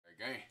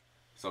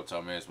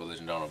Sometime man, but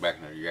listen down back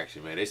in the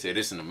reaction, man. They said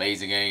this is an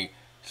amazing game.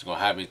 It's gonna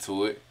have me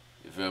to it.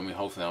 You feel me?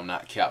 Hopefully I'm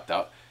not capped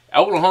out.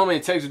 Oklahoma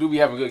and Texas do be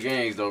having good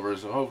games though, bro.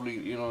 So hopefully,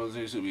 you know,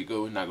 this should be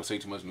good. We're not gonna say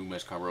too much. New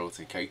match combo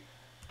 10K.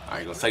 I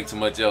ain't gonna say too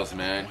much else,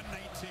 man.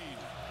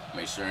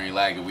 Make sure you ain't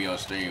lagging. We on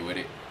stream with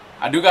it.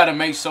 I do gotta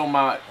make sure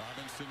my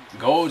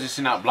goals just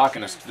not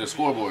blocking the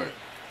scoreboard.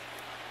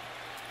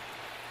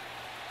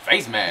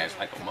 Face mask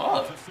like a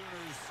mug.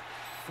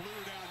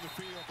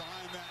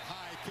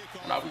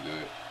 Nah, we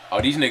good. Oh,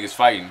 these niggas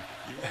fighting.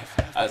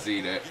 I see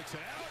that.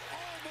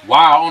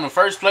 Wow, on the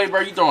first play,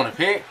 bro, you throwing a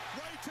pick?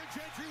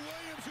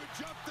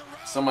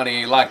 Somebody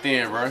ain't locked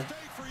in, bro.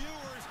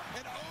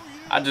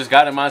 I just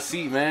got in my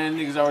seat, man.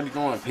 Niggas already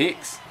throwing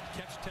picks.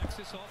 Catch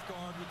Texas off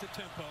guard with the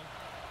tempo.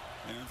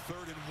 And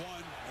 3rd and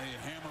 1, a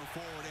hammer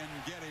forward and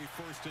get a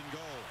 1st and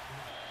goal.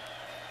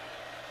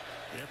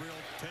 Gabriel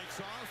takes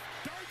off,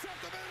 darts up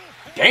the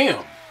middle.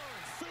 Damn.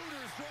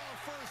 Sooners draw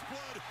first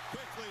blood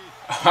quickly.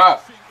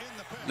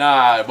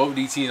 Nah, both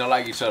these teams don't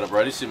like each other,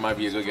 bro. This shit might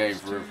be a good game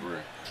for real, for real.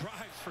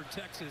 Drive for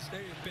Texas. They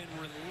have been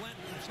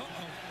relentless.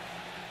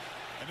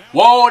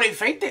 Whoa, they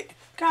faked it.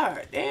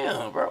 God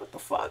damn, bro. What the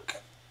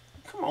fuck?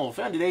 Come on,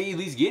 fam. Did they at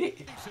least get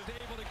it? Able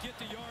to get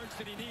the yards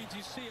that he needs.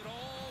 You see it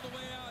all the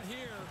way out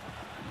here.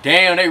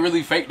 Damn, they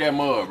really faked that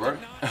mud, bro.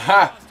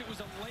 Ha. It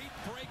was a late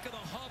break of the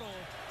huddle.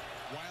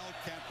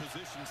 Wildcat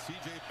position.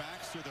 CJ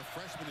Baxter, the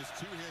freshman, is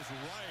to his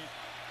right.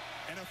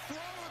 And a throw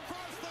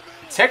across the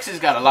middle. Texas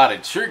got a lot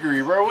of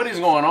trickery, bro. What is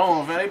going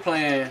on, man? They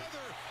playing.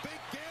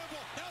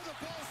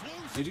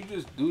 Did you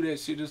just do that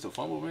shit just to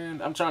fumble, man?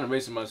 I'm trying to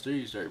make my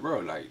street straight, bro.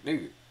 Like,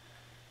 nigga,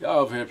 y'all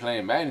over here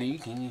playing Madden, you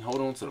can't even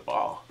hold on to the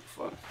ball.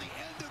 Fuck.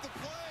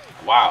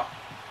 Wow.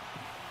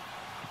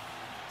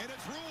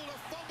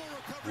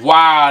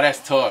 Wow,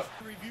 that's tough.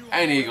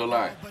 I ain't even gonna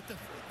lie.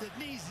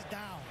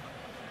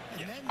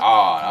 Oh,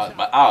 I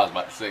was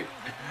about to say.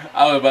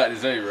 I was about to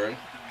say, bro.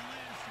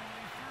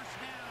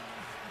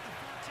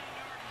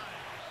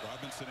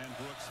 Robinson and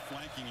Brooks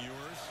flanking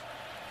yours.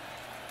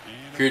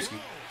 Kirsky.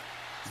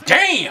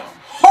 Damn!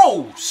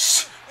 Oh,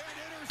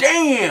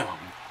 damn!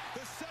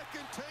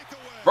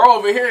 Bro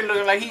over here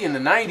looking like he in the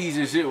 90s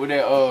and shit with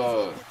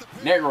that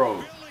neck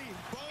roll.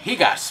 He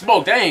got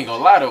smoked. I ain't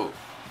gonna lie though.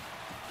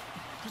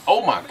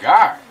 Oh my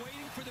god.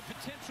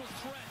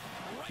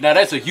 Now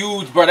that's a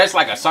huge, bro. That's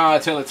like a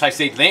Sean Taylor type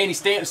say. Landy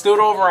stood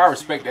over. I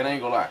respect that. I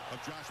ain't gonna lie.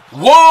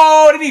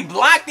 Whoa! Did he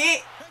block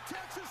it?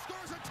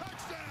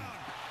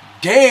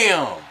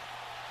 Damn.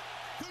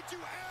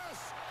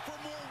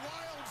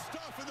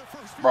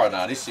 Bro,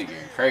 nah, this shit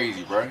getting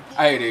crazy, bro.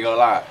 I ain't even gonna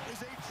lie.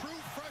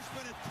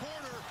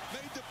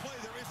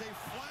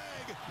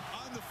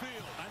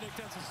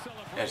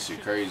 That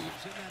shit crazy.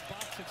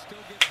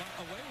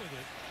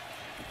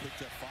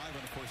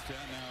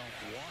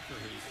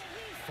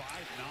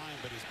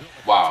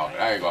 Wow,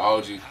 I ain't gonna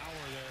hold you.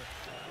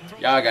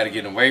 Y'all gotta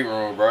get in the weight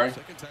room, bro.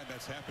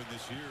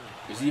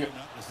 Is he,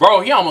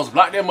 bro, he almost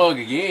blocked that mug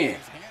again.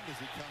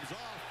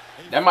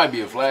 That might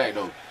be a flag,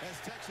 though.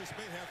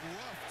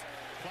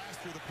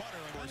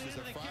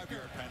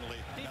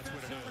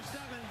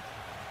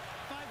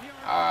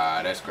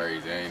 Ah, that's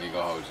crazy. I ain't even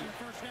gonna hold you.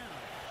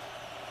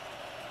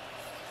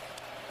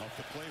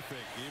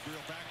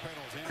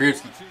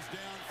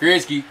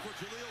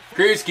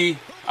 Kritzky.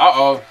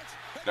 Uh-oh.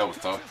 That was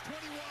tough.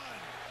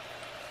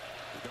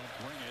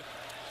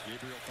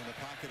 Gabriel from the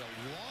pocket, a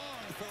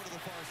long throw to the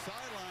far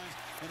sidelines,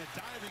 and a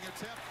diving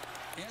attempt.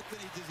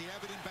 Anthony, does he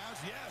have it in bounds?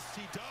 Yes,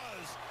 he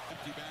does.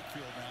 Empty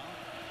backfield now.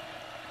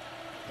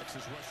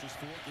 Texas rushes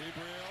for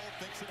Gabriel.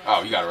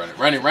 Oh, you gotta run it.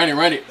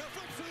 Run it.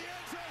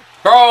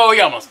 Bro,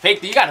 you almost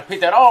picked it. You gotta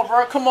pick that off,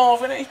 bro. Come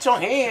on, man. Hit your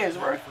hands,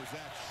 bro.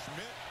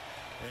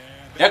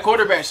 That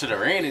quarterback should have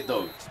ran it,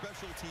 though.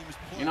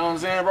 You know what I'm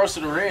saying, bro?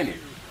 Should have ran it.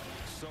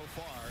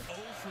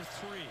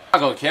 I'm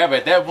not gonna cap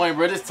at that point,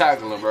 bro. Just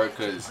tackle him, bro,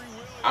 because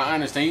I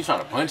understand you trying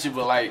to punch it,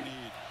 but, like,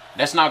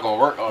 that's not gonna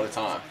work all the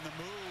time.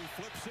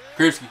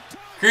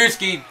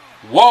 Kritzky.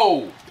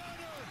 Whoa.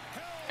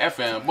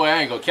 FM. Boy,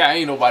 I ain't gonna cap.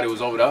 Ain't nobody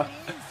was over there.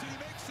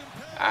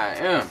 I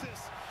am.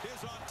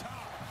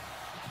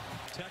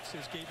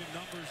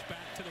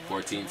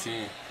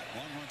 14-10.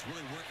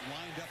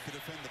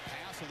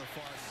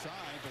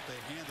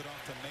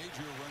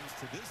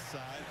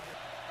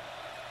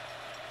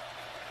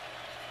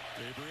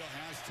 Gabriel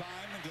has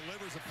time and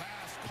delivers a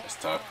pass. That's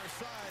tough.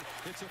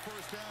 It's a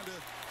first down to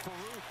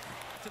Farouk.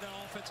 To the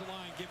offensive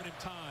line, giving him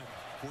time.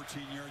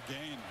 14-yard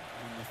gain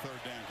in the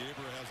 3rd down.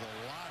 Gabriel has a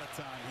lot of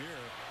time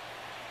here.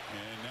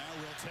 And now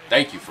we'll take.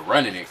 Thank you for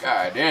running it.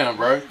 God damn,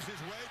 bro.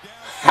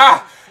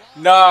 Ha!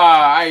 Nah,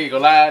 I ain't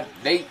gonna lie.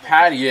 Nate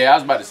Patty, yeah, I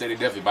was about to say they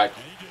definitely bite.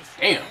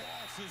 Damn.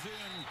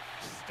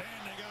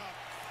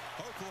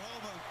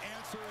 Oklahoma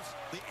answers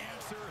the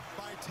answer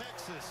by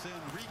Texas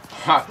and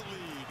reclaims Ha. the lead.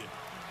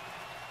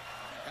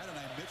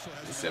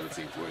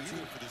 17-14.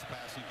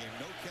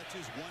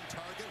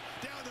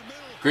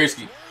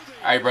 Kritzky.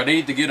 Hey, bro, they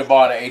need to get the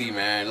ball to 80,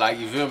 man. Like,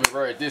 you feel me,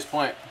 bro, at this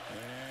point.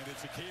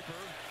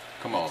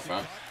 Come on, fam.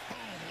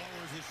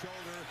 Lowers his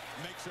shoulder,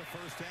 makes a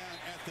first down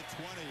at the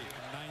 20.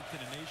 9th in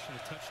the nation and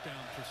a touchdown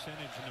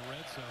percentage in the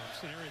red zone.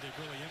 It's an area they've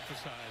really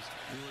emphasized.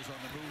 Ewers on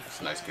the move.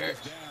 That's a nice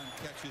catch. Down,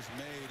 catch is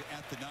made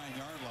at the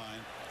 9-yard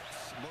line.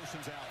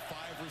 Motions out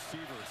 5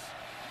 receivers.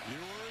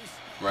 Ewers.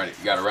 Run it.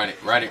 You got to run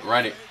it. Run it.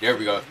 Run it. There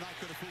we go.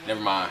 Never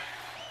mind.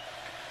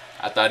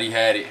 I thought he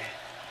had it.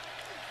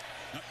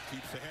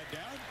 Keeps the head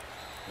down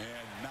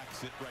and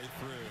knocks it right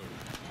through.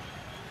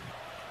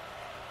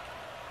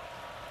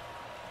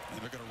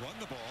 And they're going to run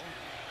the ball.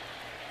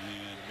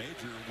 And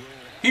Major will.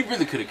 He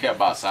really could have kept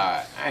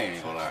outside. I ain't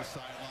even gonna lie.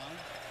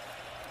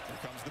 Here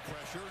comes the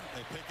pressure.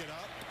 They pick it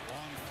up.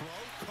 Long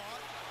throw.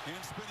 Caught.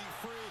 And spinning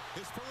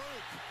free is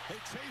Farouk. They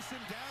chase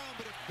him down,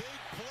 but a big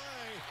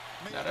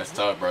play. Nah, that's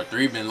tough, bro.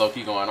 3 been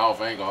low-key going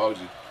off. I ain't gonna hold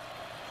you.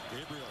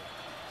 Gabriel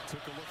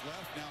took a look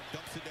left. Now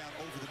dumps it down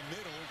over the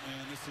middle.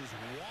 And this is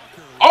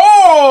Walker.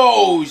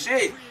 Oh,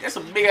 shit. That's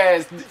a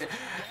big-ass.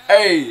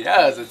 Hey,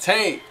 that was a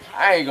tank.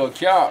 I ain't gonna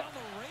count.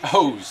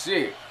 Oh,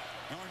 shit.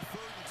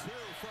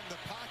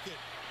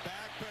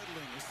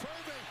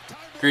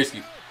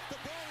 Krisky,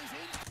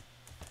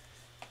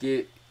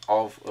 get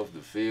off of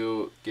the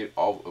field, get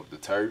off of the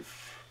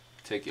turf,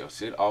 take your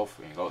shit off,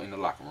 and go in the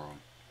locker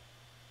room.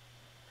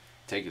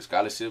 Take your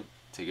scholarship,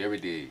 take every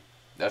day.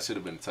 That should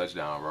have been a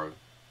touchdown, bro.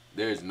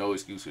 There is no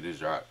excuse for this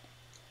drop.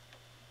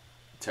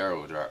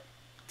 Terrible drop.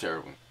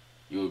 Terrible.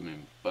 You would have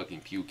been fucking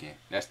puking.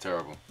 That's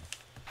terrible.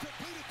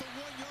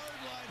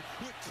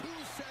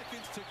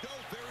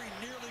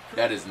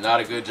 That is not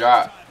a good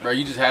drop. Bro,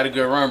 you just had a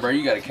good run, bro.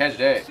 You got to catch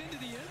that.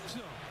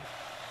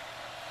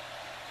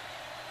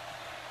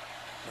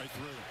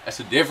 That's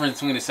the difference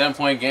between a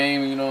 7-point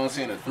game and, you know what I'm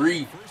saying, a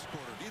 3. Neither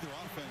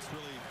offense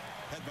really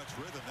had much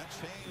rhythm. That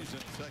changed in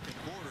the second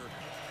quarter.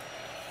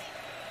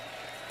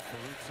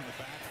 Farouk's in the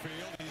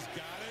backfield. He's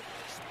got it.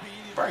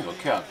 Speedy. Bro, ain't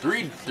gonna count.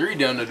 3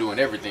 down there doing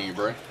everything,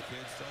 bro.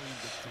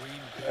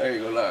 There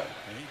you go, lie.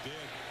 And he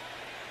did.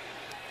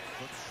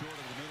 Looks short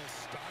of the middle.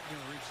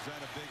 Stogner reaches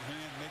out a big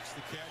hand, makes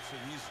the catch,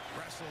 and he's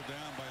wrestled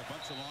down by a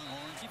bunch of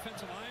Longhorns.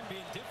 Defensive line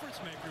being difference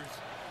makers.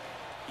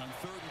 On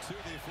 3rd and 2,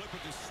 they flip it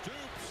to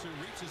Stoops, who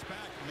reaches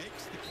back,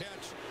 makes the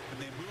catch,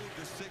 and they move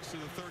the 6 to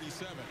the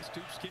 37.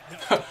 Stoops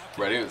getting up.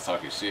 Bro, they was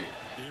talking shit.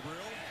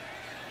 Gabriel,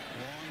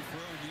 long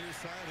throw near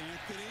side.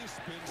 Anthony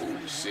spins Oh,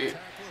 free. shit.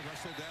 Tackle,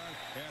 wrestled down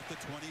at the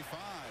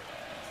 25.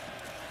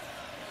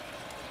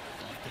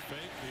 Off the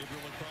fake,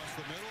 Gabriel across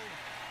the middle,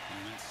 and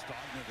then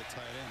Stogner, the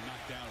tight end,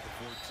 knocked down at the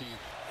 14.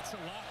 It's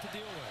a lot to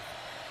deal with.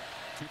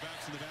 2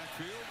 backs in the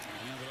backfield.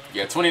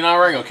 Yeah, 29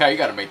 ring. Okay, you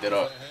got to make that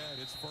up.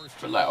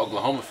 Feel like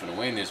Oklahoma finna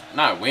win this.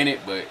 Not win it,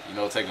 but, you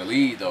know, take a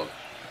lead, though.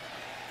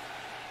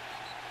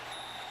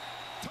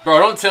 Bro,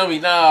 don't tell me,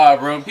 nah,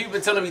 bro. People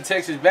been telling me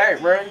Texas back,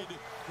 bro.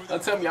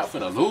 Don't tell me y'all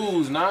finna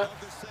lose, nah.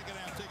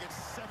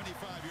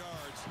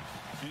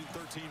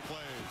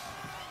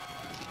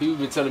 People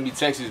been telling me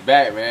Texas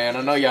back, man.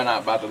 I know y'all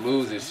not about to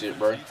lose this shit,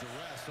 bro.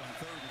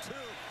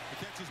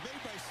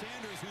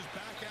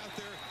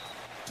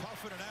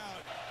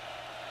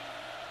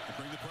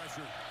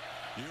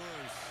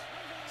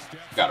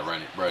 Gotta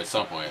run it, bro, at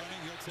some point.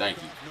 Thank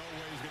you.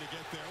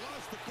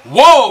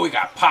 Whoa, we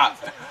got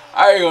popped.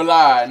 I ain't gonna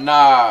lie,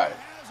 nah.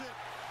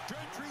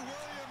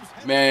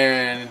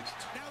 Man.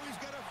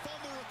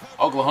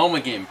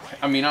 Oklahoma getting,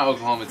 I mean, not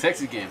Oklahoma,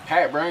 Texas getting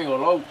packed, bro. I ain't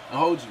gonna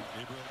hold you.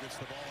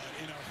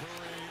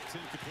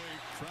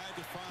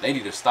 They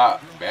need to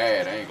stop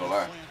bad, I ain't gonna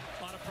lie.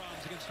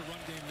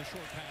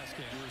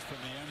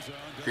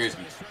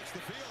 Crispy.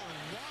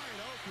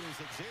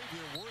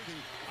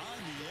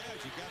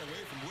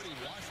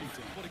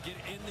 Able to get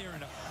in there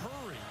in a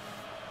hurry.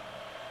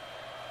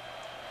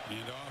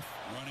 And off,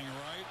 running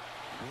right.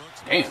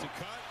 Brooks damn. Makes the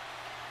cut.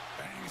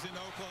 Bangs into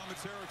Oklahoma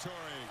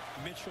territory.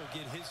 Mitchell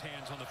get his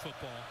hands on the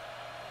football.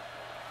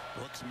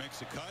 Brooks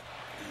makes a cut,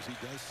 as he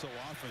does so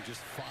often,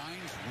 just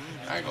finds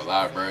room. I ain't gonna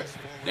lie, bro.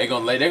 They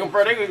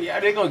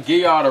gonna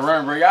give y'all the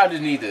run, bro. Y'all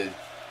just need to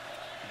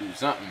do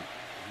something.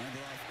 Hand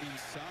off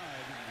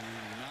inside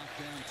and knocked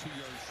down 2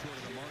 yards short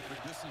of the mark.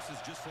 The distance is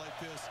just like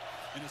this.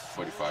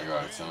 45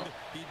 yards, son.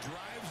 He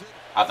drives it.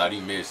 I thought he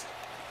missed.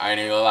 I ain't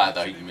even gonna lie, I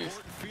thought he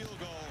missed. Field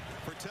goal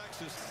for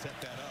Texas. Set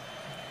that up.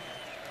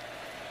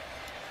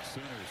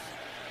 Sooners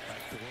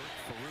back to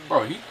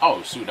work. Bro,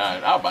 oh shoot, I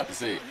was about to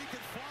say it.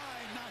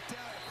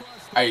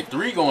 Hey,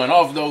 3 going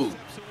off though.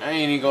 I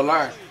ain't even gonna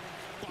lie.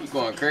 He's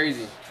going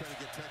crazy. Try to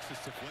get Texas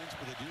to flinch,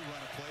 but they do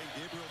run a play.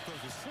 Gabriel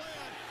throws a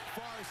slant,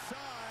 far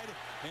side,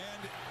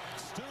 and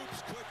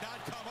Stoops could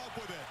not come up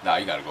with it. Nah,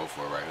 you gotta go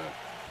for it right here.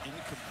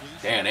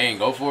 Incomplete. Damn, they ain't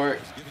go for it.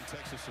 Giving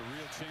Texas a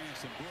real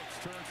chance, and Brooks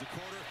turns the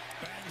corner,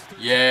 bangs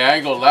through. Yeah, I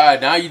ain't gonna lie.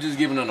 Now you just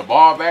giving them the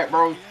ball back,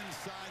 bro.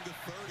 Inside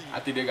the 30. I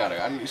think they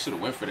gotta. I think they should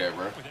have went for that,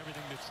 bro. With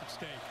everything that's at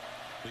stake.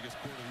 Biggest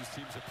quarter these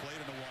teams have played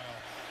in a while.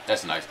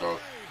 That's a nice throw.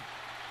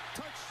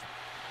 Touch.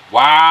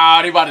 Wow,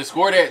 they about to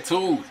score that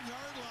too.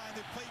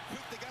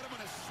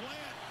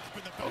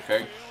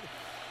 Okay.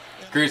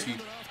 Krisky.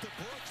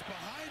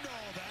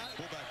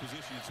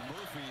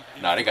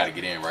 Nah, they gotta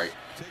get in right.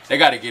 They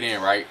gotta get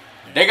in right.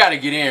 They gotta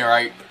get in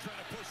right.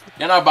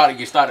 You're not about to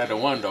get started at the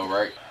 1 though,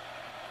 right?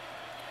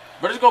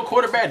 But just go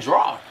quarterback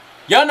draw.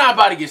 Y'all not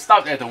about to get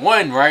stopped at the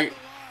 1, right?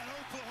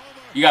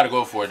 You got to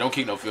go for it. Don't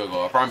kick no field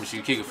goal. I promise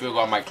you, kick a field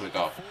goal, I might click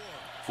off.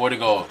 For the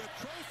goal.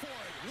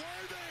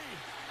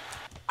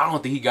 I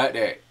don't think he got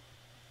that.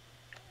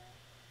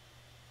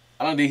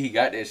 I don't think he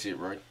got that shit,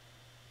 bro.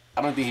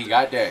 I don't think he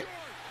got that.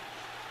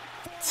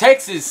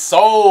 Texas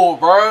sold,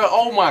 bro.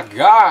 Oh, my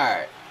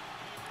God.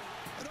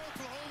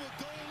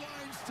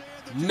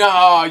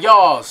 Nah,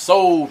 y'all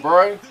sold,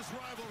 bro.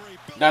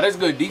 Nah, that's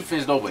good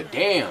defense, though, but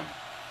damn.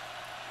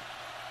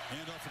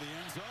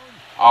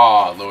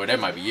 Oh, Lord, that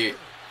might be it.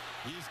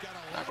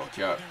 Not gonna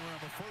count.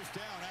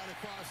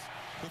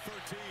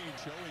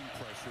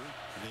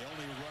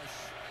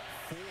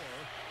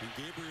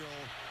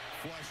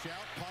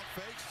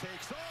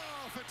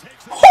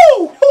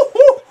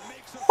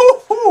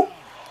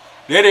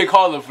 They didn't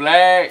call the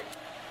flag.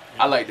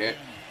 I like that.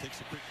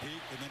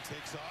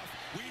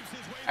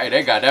 Hey,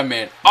 they got that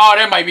man. Oh,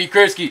 that might be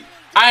Krisky.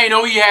 I ain't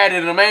know he had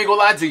it, and I ain't gonna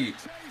lie to you.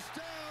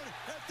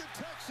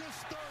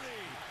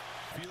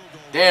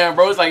 Damn,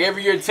 bro, it's like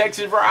every year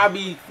Texas, bro,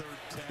 we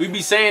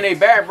be saying they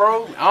bad,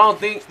 bro. I don't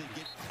think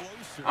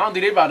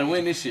they about to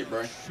win this shit,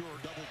 bro.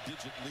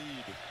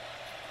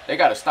 They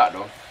gotta stop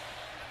though.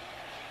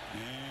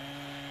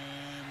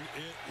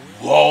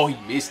 Whoa, he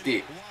missed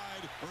it.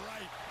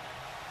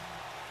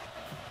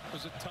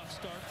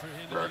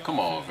 Bro, come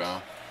on,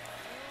 fam.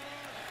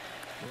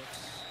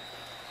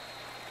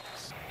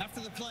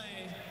 After the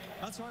play,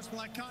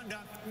 unsportsmanlike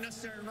conduct,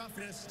 necessary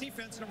roughness,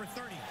 defense number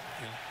 30.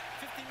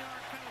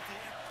 15-yard penalty.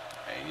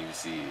 I ain't even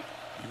see it.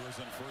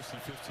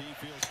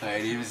 I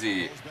ain't even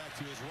see it.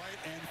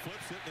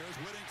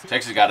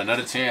 Texas got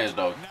another chance,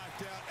 though.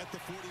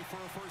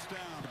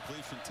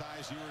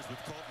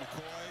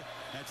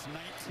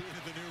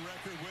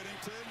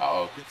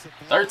 Uh-oh.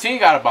 13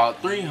 got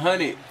about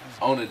 300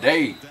 on the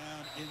day.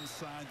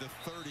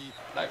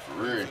 Like, for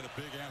real.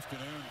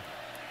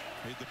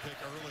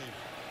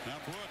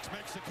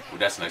 Ooh,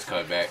 that's a nice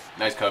cutback.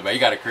 Nice cutback. You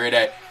got to clear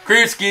that.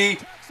 Krisky.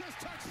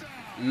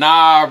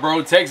 Nah,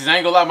 bro. Texas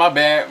ain't gonna lie. My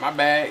bad. My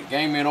bad.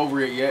 Game ain't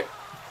over it yet.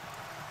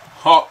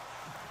 Huh.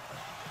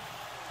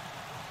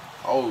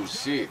 Oh,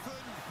 shit.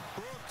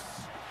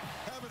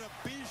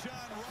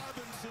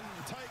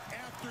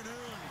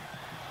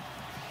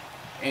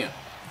 Damn.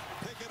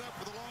 Pick it up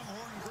with the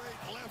Longhorn great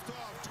left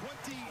off.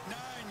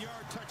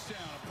 29-yard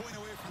touchdown. A point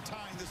away from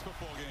tying this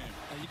football game.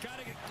 You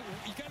gotta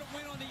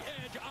win on the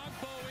edge.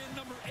 Ogbo in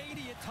number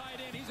 80 at tight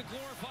end. He's a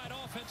glorified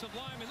offensive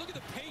lineman. Look at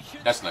the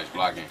patience. That's nice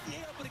blocking.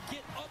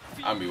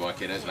 I'm be one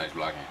kid. That's nice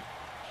blocking.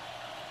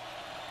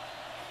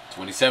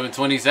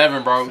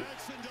 27-27, bro.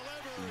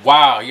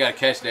 Wow, you gotta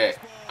catch that.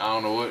 I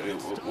don't know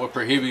what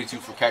prohibited you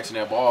from catching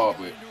that ball,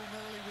 but.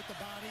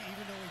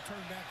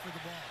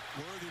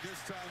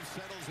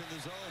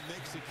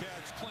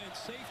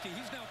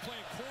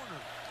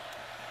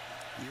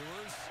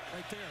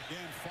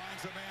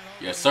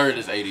 Yes, sir.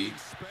 This 80.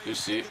 Good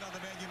shit.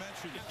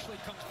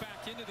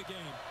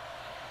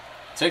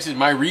 Texas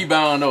might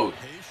rebound though.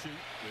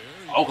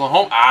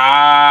 Oklahoma.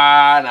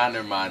 Ah, nah,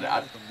 never mind.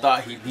 I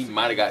thought he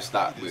might have got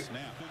stopped, but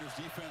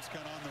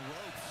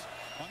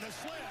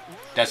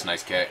that's a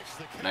nice catch.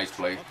 Nice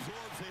play.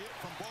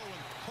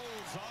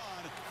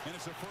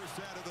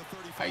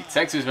 Hey,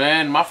 Texas,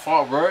 man, my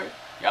fault, bro.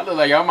 Y'all look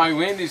like y'all might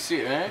win this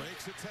shit, man.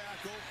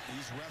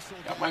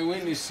 Y'all might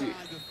win this shit.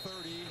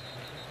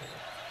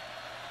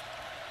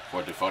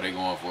 Before they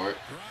going for it.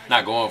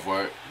 Not going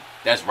for it.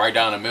 That's right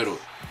down the middle.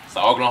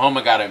 So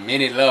Oklahoma got a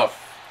minute left.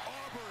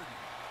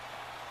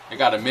 They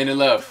got a minute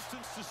left.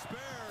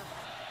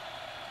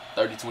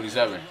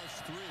 30-27.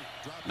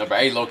 Number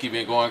 8 low-key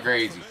been going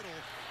crazy.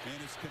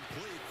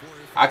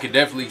 I could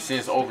definitely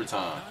sense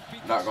overtime.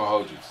 Not gonna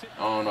hold you.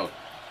 I don't know.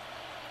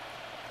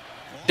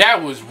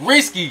 That was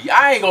risky.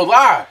 I ain't gonna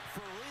lie.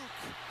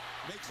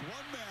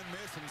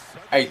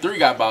 Hey, 3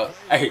 got about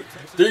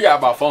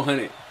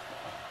 400.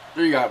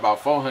 3 got about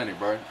 400,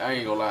 bro. I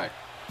ain't gonna lie.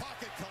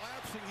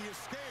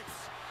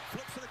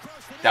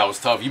 That was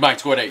tough. You might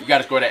score that. You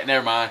gotta score that.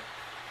 Never mind.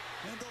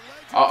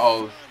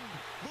 Uh-oh.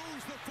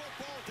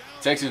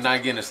 Texas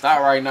not getting a stop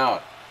right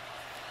now.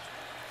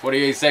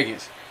 48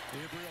 seconds.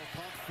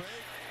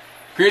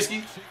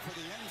 Krisky.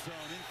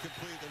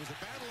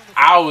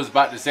 I was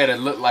about to say that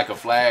looked like a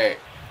flag.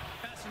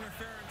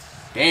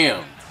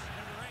 Damn.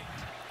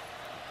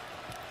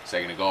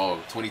 Second to go.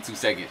 22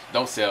 seconds.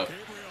 Don't sell.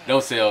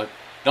 Don't sell.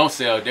 Don't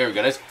sell. There we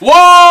go. That's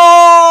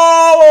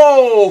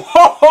whoa!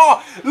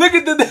 Look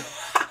at the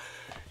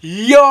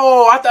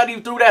yo. I thought he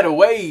threw that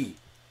away.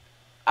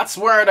 I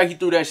swear that he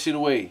threw that shit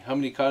away. How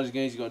many college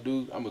games you gonna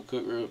do? I'm gonna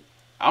cook real.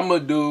 I'm gonna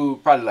do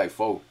probably like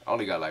 4. I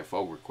only got like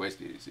 4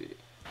 requested. Shit.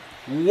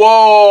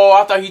 Whoa!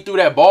 I thought he threw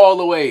that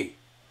ball away.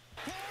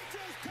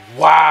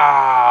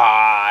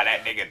 Wow!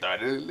 That nigga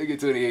thought it. Look at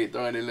 28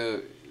 throwing that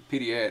little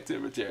pity ass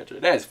temperature.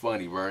 That's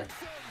funny, bro.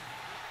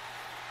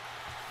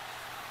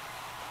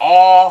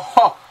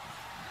 Oh!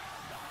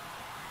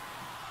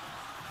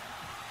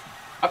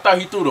 I thought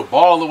he threw the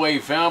ball away,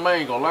 fam. I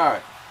ain't gonna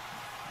lie.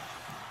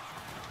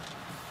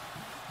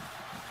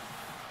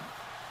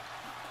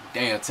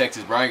 Damn,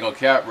 Texas, bro. I ain't gonna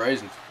cap, bro.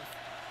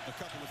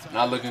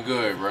 Not looking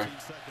good, bro.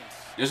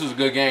 This was a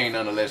good game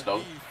nonetheless,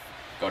 though.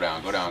 Go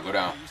down, go down, go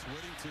down.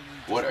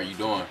 What are you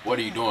doing? What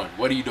are you doing?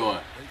 What are you doing?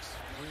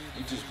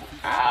 You just,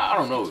 I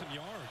don't know.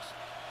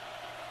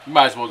 You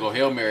might as well go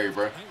Hail Mary,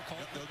 bro.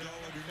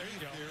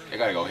 They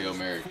gotta go Hail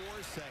Mary.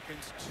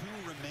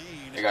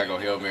 They gotta go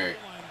Hail Mary.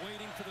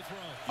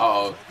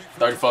 Uh-oh.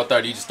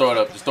 34-30. You just throw it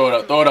up. Just throw it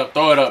up. Throw it up.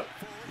 Throw it up.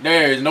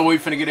 There's no way you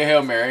finna get a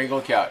Hail Mary. Ain't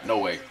gonna count. No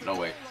way. No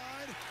way.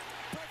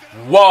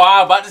 Whoa,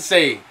 I was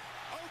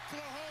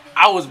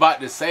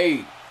about to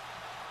say.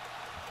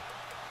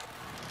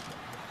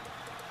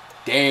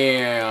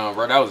 Damn,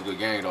 bro. That was a good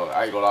game, though.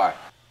 I ain't gonna lie.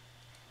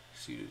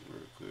 Let's see this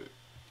real quick.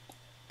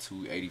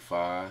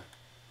 285.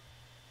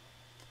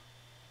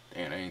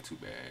 Damn, that ain't too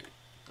bad.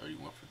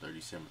 31 for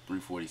 37.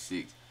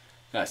 346.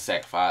 Got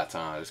sacked 5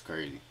 times. That's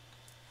crazy.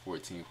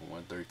 14 for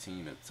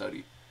 113. A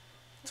tutty.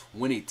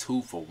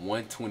 22 for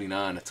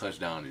 129. A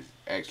touchdown is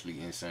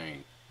actually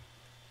insane.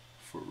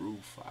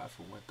 Farouk 5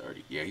 for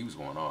 130. Yeah, he was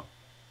going off.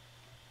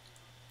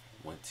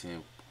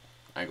 110.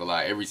 I ain't gonna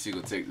lie. Every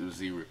single Texas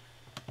receiver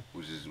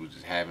was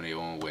just having their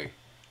own way.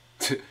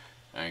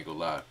 I ain't gonna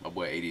lie. My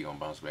boy 80 gonna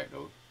bounce back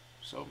though.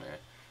 So man.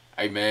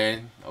 Hey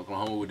man,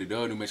 Oklahoma with the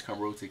dub. New Mexico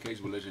road to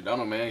case with Legend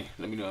Donald, man.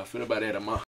 Let me know how I feel about that. I'm out.